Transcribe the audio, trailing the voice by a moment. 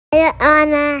Hello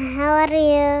Anna, how are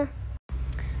you?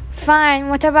 Fine,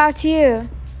 what about you?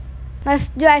 Let's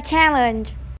do a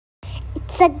challenge.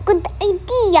 It's a good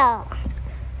idea.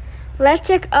 Let's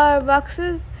check our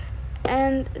boxes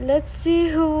and let's see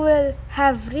who will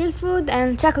have real food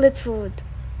and chocolate food.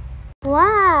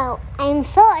 Wow, I'm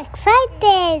so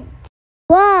excited.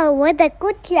 Wow, what a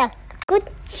good luck. Good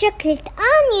chocolate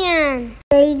onion.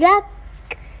 I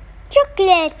like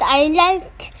chocolate. I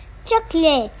like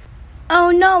chocolate. Oh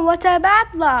no, what a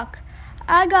bad luck.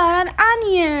 I got an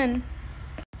onion.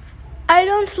 I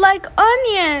don't like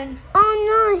onion. Oh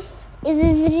no, it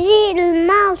is real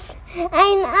mouse.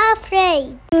 I'm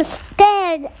afraid. I'm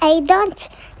scared. I don't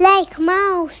like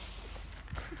mouse.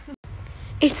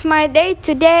 It's my day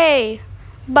today,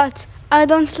 but I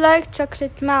don't like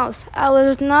chocolate mouse. I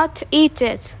will not eat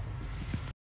it.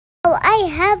 Oh, I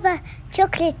have a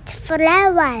chocolate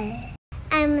flower.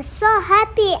 I'm so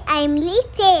happy I'm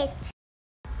lit it.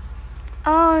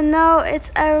 Oh no,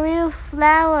 it's a real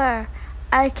flower.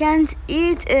 I can't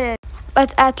eat it,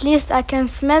 but at least I can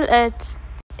smell it.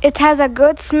 It has a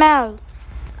good smell.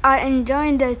 I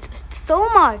enjoyed it so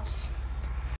much.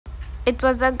 It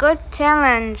was a good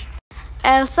challenge.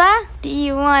 Elsa, do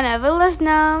you want to build a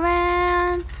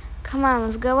snowman? Come on,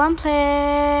 let's go and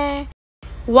play.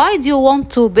 Why do you want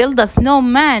to build a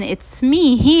snowman? It's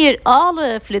me here,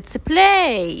 Olive. Let's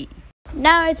play.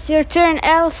 Now it's your turn,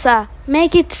 Elsa.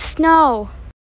 Make it snow.